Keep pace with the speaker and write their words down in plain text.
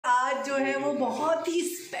जो है वो बहुत ही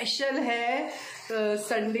स्पेशल है।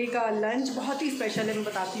 संडे का लंच बहुत ही स्पेशल है। मैं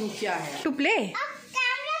बताती हूँ क्या है। To play.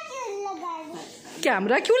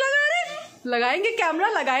 कैमरा क्यों लगा रहे? लगाएंगे कैमरा,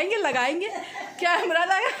 लगाएंगे कैमरा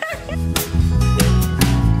लगा।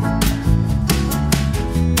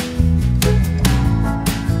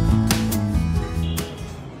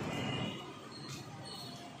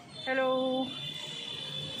 हेलो,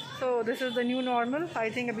 तो this is the new normal.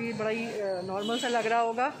 I think अभी बड़ा ही नॉर्मल सा लग रहा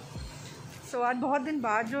होगा। सो आज बहुत दिन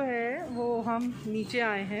बाद जो है वो हम नीचे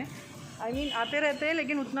आए हैं। आई मीन आते रहते हैं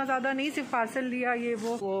लेकिन उतना ज़्यादा नहीं, सिर्फ पार्सल लिया ये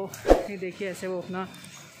वो ये देखिए ऐसे वो अपना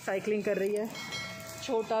साइकिलिंग कर रही है।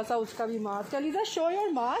 छोटा सा उसका भी mask. ELISA show your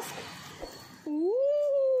mask.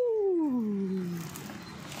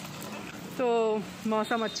 तो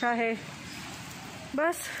मौसम अच्छा है।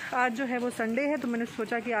 बस आज जो है वो संडे है तो मैंने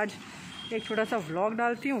सोचा कि आज एक छोटा सा व्लॉग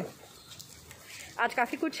डालती हूँ। आज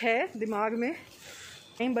काफ़ी कुछ है दिमाग में,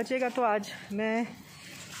 नहीं बचेगा तो आज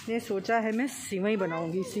मैंने सोचा है मैं सिवई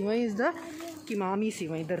बनाऊँगी। सिवई इज़ द किमामी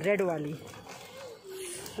सिवई, द रेड वाली।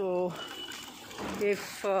 So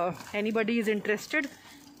if anybody is interested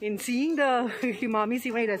in seeing the किमामी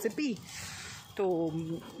सिवई recipe तो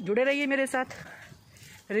जुड़े रहिए मेरे साथ।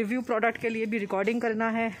 रिव्यू प्रोडक्ट के लिए भी रिकॉर्डिंग करना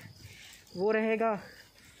है, वो रहेगा।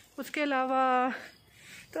 उसके अलावा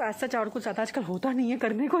तो ऐसा और कुछ ज़्यादा आजकल होता नहीं है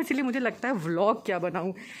करने को, इसलिए मुझे लगता है व्लॉग क्या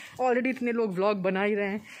बनाऊँ। ऑलरेडी इतने लोग व्लॉग बना ही रहे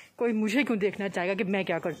हैं, कोई मुझे क्यों देखना चाहेगा कि मैं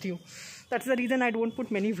क्या करती हूँ। That's the reason I don't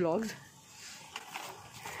put many vlogs.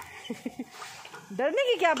 डरने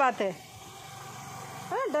की क्या बात है?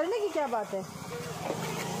 हाँ, डरने की क्या बात है?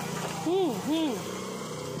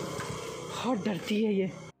 बहुत डरती है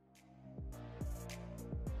ये।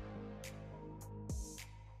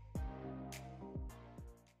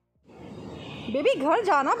 बेबी घर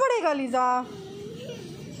जाना पड़ेगा लीजा,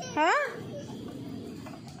 हैं?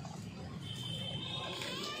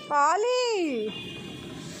 पाली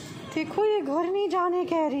देखो ये घर नहीं जाने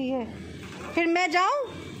कह रही है। फिर मैं जाऊं?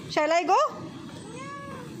 शैल आई गो?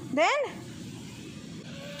 Then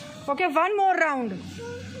okay, one more round.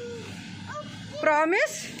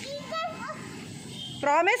 Promise?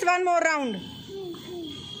 Promise one more round.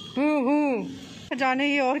 जाने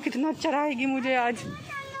ही और कितना चराएगी मुझे आज।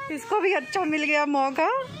 इसको भी अच्छा मिल गया मौका।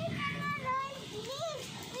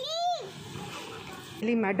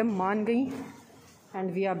 मैडम मान गई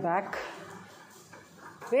and we are back.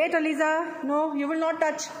 Wait ELISA, no you will not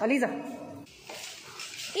touch ELISA.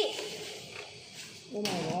 Oh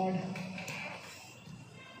my God,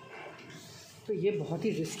 तो ये बहुत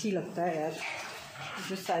ही रिस्की लगता है यार।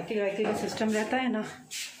 जो साइकिल वाइकिल का सिस्टम रहता है ना,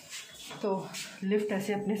 तो लिफ्ट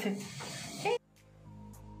ऐसे अपने से।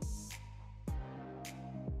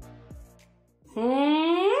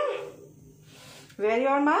 Wear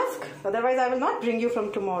your mask, otherwise I will not bring you from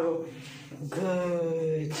tomorrow.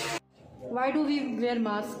 Good. Why do we wear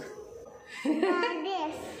mask?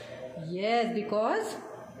 This. Yes, because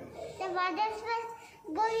The virus will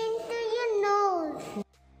go into your nose.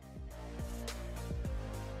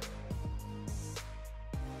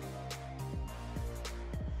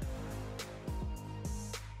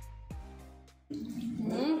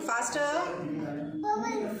 faster.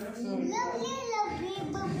 Bubbles. Lovely, lovely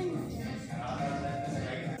bubbles.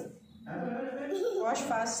 Wash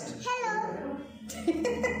fast. Hello.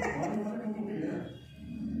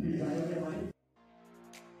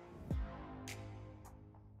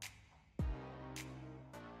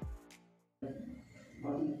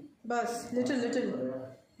 Bus, little. It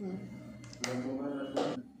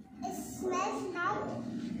smells how?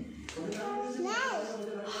 Smells.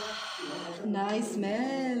 Nice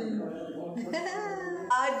smell.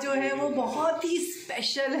 आज जो है वो बहुत ही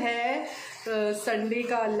special है। Sunday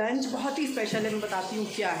का lunch बहुत ही special है। मैं बताती हूँ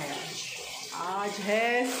क्या है। आज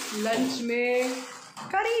है लंच में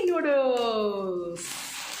करी नूडल्स।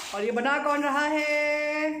 और ये बना कौन रहा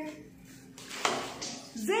है?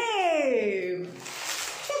 ज़ेब।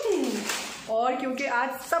 और क्योंकि आज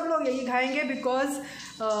सब लोग यही खाएंगे बिकॉज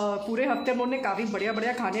पूरे हफ्ते में उन्होंने काफ़ी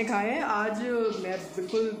बढ़िया खाने खाए हैं। आज मैं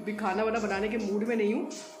बिल्कुल भी खाना वाना बनाने के मूड में नहीं हूँ,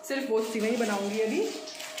 सिर्फ वो सिवई बनाऊँगी अभी।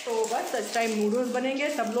 तो बस इस टाइम नूडल्स बनेंगे,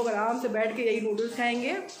 सब लोग आराम से बैठ के यही नूडल्स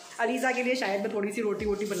खाएंगे। अलीज़ा के लिए शायद मैं थोड़ी सी रोटी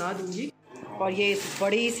वोटी बना दूँगी। और ये इस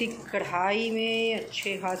बड़ी सी कढ़ाई में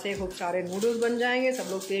अच्छे खासे खूब सारे नूडल्स बन जाएंगे,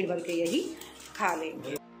 सब लोग पेट भर के यही खा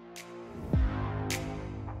लेंगे।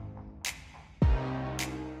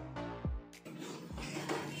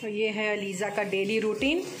 तो ये है अलीज़ा का डेली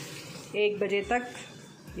रूटीन। 1 बजे तक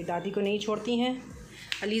ये दादी को नहीं छोड़ती हैं।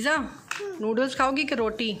 अलीज़ा नूडल्स खाओगी कि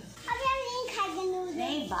रोटी? अभी हम नहीं खाएंगे नूडल्स।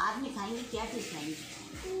 नहीं, बाद में खाएंगे। क्या चीज़ खाएंगे?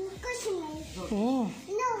 कुछ नहीं।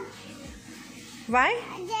 नो। Why?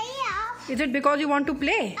 जाइए आप। Is it because you want to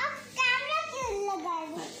play? आप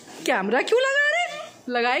कैमरा क्यों लगा रहे?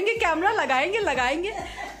 लगाएंगे कैमरा, लगाएंगे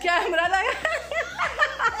कैमरा लगा।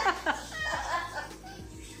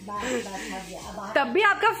 तब भी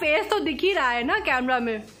आपका फेस तो दिख ही रहा है ना कैमरा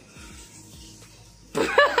में।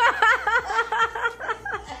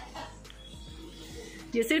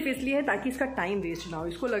 ये सिर्फ इसलिए है ताकि इसका टाइम वेस्ट ना हो।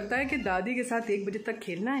 इसको लगता है कि दादी के साथ 1 बजे तक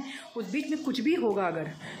खेलना है, उस बीच में कुछ भी होगा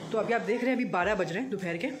अगर, तो अभी आप देख रहे हैं अभी 12 बज रहे हैं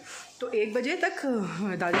दोपहर के, तो 1 बजे तक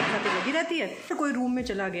दादी के साथ लगी रहती है। तो कोई रूम में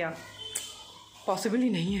चला गया, पॉसिबल ही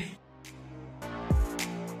नहीं है।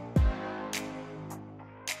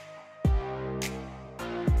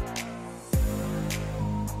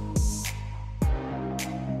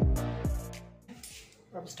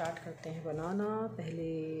 अब स्टार्ट करते हैं बनाना। पहले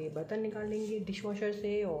बर्तन निकाल लेंगे डिश वॉशर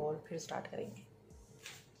से और फिर स्टार्ट करेंगे।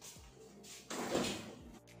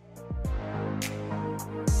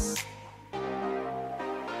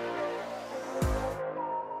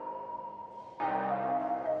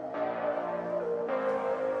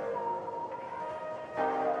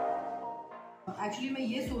 एक्चुअली मैं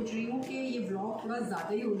ये सोच रही हूँ कि ये व्लॉग थोड़ा ज़्यादा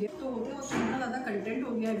ही हो गया, तो होते उसमें इतना ज़्यादा कंटेंट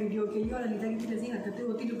हो गया है वीडियो के लिए, और अनीता की कुछ ऐसी हरकतें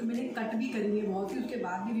होती जो कि मैंने कट भी करी है बहुत ही, उसके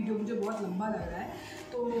बाद भी वीडियो मुझे बहुत लंबा लग रहा है।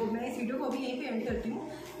 तो मैं इस वीडियो को अभी यहीं पे एंड करती हूँ,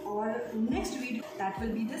 और next video that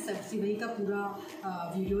will be the सब्जी वही का पूरा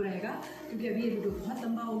वीडियो रहेगा, क्योंकि अभी ये वीडियो बहुत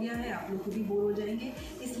लंबा हो गया है, आप लोग खुद ही बोर हो जाएंगे।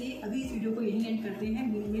 इसलिए अभी इस वीडियो को यहीं एंड करते हैं।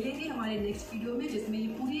 मिलेंगे हमारे नेक्स्ट वीडियो में, जिसमें ये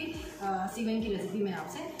पूरी सेवई की रेसिपी मैं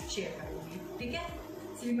आपसे शेयर करूँगी। ठीक है,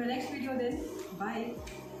 सी you in my next video then, bye.